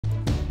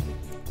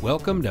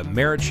Welcome to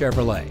Merritt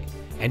Chevrolet,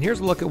 and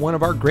here's a look at one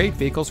of our great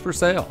vehicles for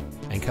sale,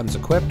 and comes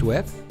equipped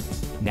with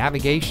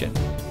navigation,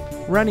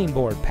 running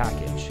board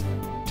package,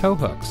 tow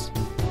hooks,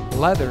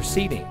 leather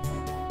seating,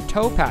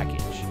 tow package,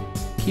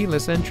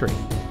 keyless entry,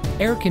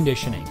 air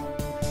conditioning,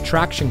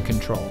 traction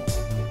control,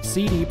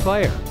 CD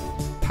player,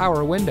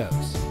 power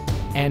windows,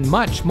 and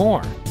much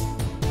more.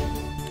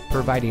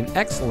 Providing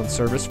excellent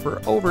service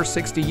for over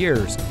 60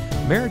 years,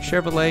 Merritt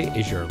Chevrolet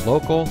is your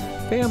local,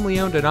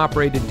 family-owned and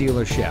operated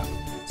dealership,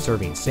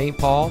 serving St.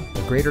 Paul,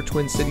 the Greater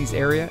Twin Cities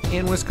area,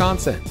 and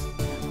Wisconsin.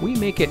 We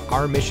make it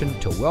our mission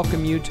to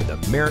welcome you to the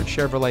Merritt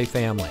Chevrolet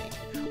family.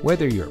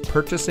 Whether you're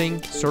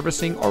purchasing,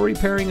 servicing, or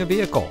repairing a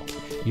vehicle,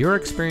 your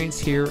experience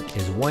here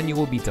is one you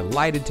will be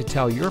delighted to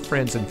tell your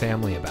friends and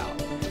family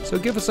about. So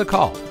give us a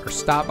call or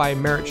stop by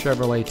Merritt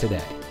Chevrolet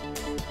today.